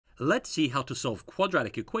let's see how to solve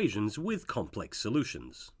quadratic equations with complex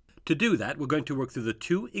solutions. To do that, we're going to work through the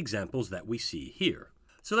two examples that we see here.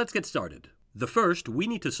 So let's get started. The first, we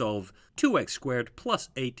need to solve 2x squared plus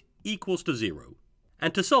 8 equals to 0.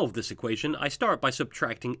 And to solve this equation, I start by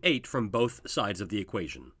subtracting 8 from both sides of the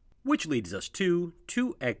equation, which leads us to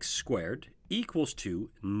 2x squared equals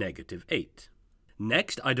to negative 8.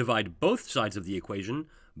 Next, I divide both sides of the equation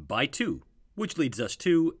by 2, which leads us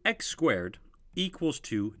to x squared equals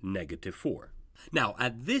to negative 4. Now,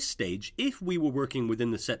 at this stage, if we were working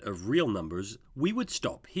within the set of real numbers, we would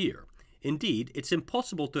stop here. Indeed, it's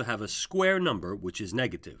impossible to have a square number which is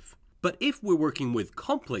negative. But if we're working with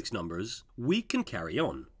complex numbers, we can carry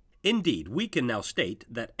on. Indeed, we can now state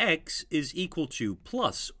that x is equal to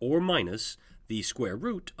plus or minus the square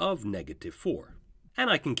root of negative 4. And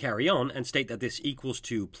I can carry on and state that this equals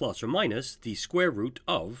to plus or minus the square root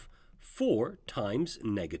of 4 times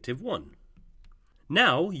negative 1.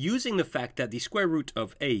 Now, using the fact that the square root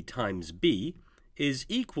of a times b is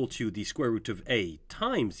equal to the square root of a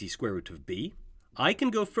times the square root of b, I can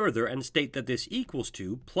go further and state that this equals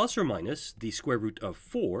to plus or minus the square root of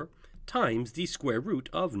 4 times the square root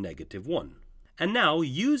of negative 1. And now,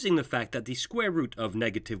 using the fact that the square root of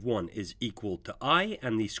negative 1 is equal to I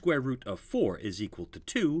and the square root of 4 is equal to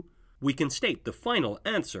 2, we can state the final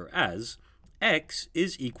answer as x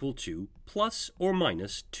is equal to plus or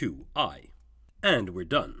minus 2i. And we're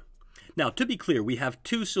done. Now, to be clear, we have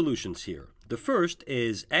two solutions here. The first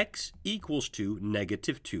is x equals to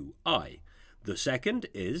negative 2i. The second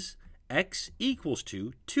is x equals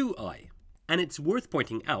to 2i. And it's worth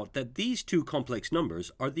pointing out that these two complex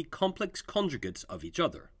numbers are the complex conjugates of each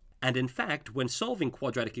other. And in fact, when solving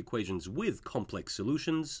quadratic equations with complex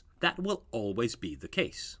solutions, that will always be the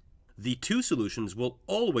case. The two solutions will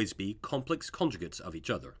always be complex conjugates of each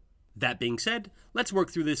other. That being said, let's work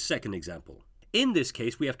through this second example. In this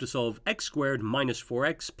case, we have to solve x squared minus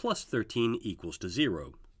 4x plus 13 equals to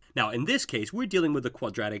 0. Now, in this case, we're dealing with a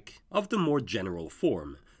quadratic of the more general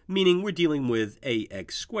form, meaning we're dealing with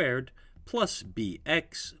ax squared plus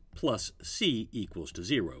bx plus c equals to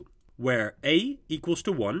 0, where a equals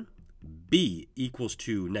to 1, b equals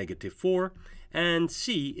to negative 4, and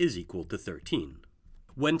c is equal to 13.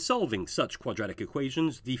 When solving such quadratic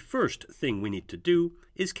equations, the first thing we need to do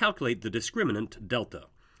is calculate the discriminant delta.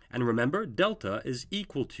 And remember, delta is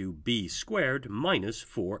equal to b squared minus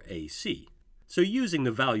 4ac. So using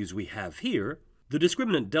the values we have here, the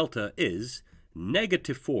discriminant delta is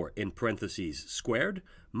negative 4 in parentheses squared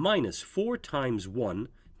minus 4 times 1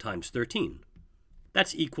 times 13.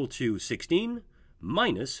 That's equal to 16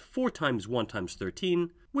 minus 4 times 1 times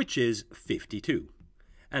 13, which is 52.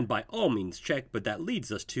 And by all means check, but that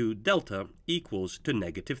leads us to delta equals to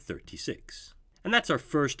negative 36. And that's our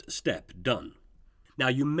first step done. Now,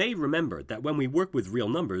 you may remember that when we work with real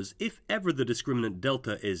numbers, if ever the discriminant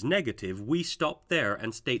delta is negative, we stop there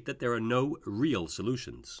and state that there are no real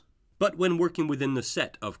solutions. But when working within the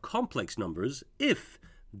set of complex numbers, if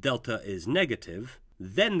delta is negative,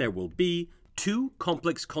 then there will be two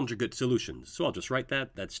complex conjugate solutions. So I'll just write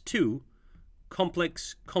that. That's two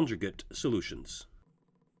complex conjugate solutions.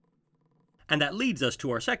 And that leads us to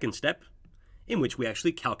our second step, in which we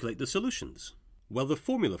actually calculate the solutions. Well, the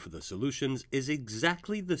formula for the solutions is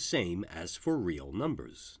exactly the same as for real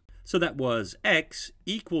numbers. So that was x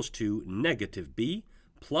equals to negative b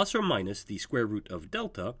plus or minus the square root of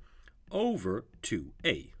delta over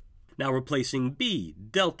 2a. Now replacing b,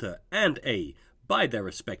 delta, and a by their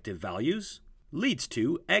respective values leads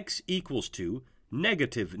to x equals to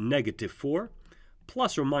negative 4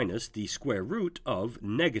 plus or minus the square root of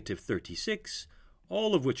negative 36,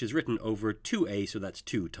 all of which is written over 2a, so that's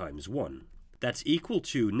 2 times 1. That's equal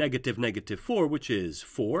to negative 4, which is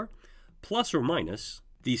 4, plus or minus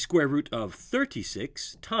the square root of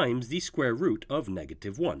 36 times the square root of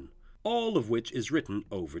negative 1, all of which is written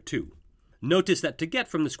over 2. Notice that to get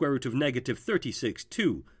from the square root of negative 36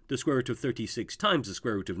 to the square root of 36 times the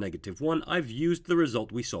square root of negative 1, I've used the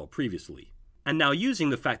result we saw previously. And now,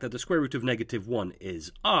 using the fact that the square root of negative 1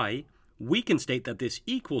 is I, we can state that this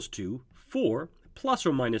equals to 4 plus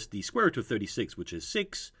or minus the square root of 36, which is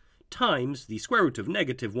 6, times the square root of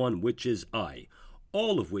negative 1, which is I,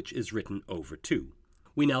 all of which is written over 2.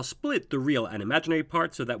 We now split the real and imaginary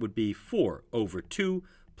part, so that would be 4 over 2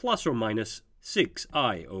 plus or minus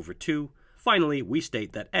 6i over 2. Finally, we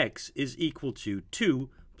state that x is equal to 2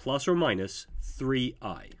 plus or minus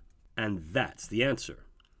 3i. And that's the answer.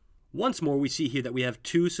 Once more, we see here that we have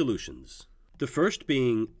two solutions. The first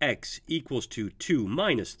being x equals to 2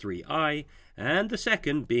 minus 3i, and the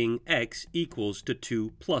second being x equals to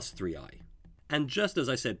 2 plus 3i. And just as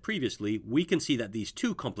I said previously, we can see that these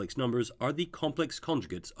two complex numbers are the complex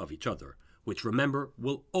conjugates of each other, which remember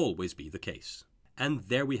will always be the case. And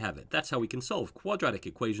there we have it. That's how we can solve quadratic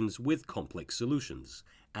equations with complex solutions.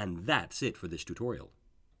 And that's it for this tutorial.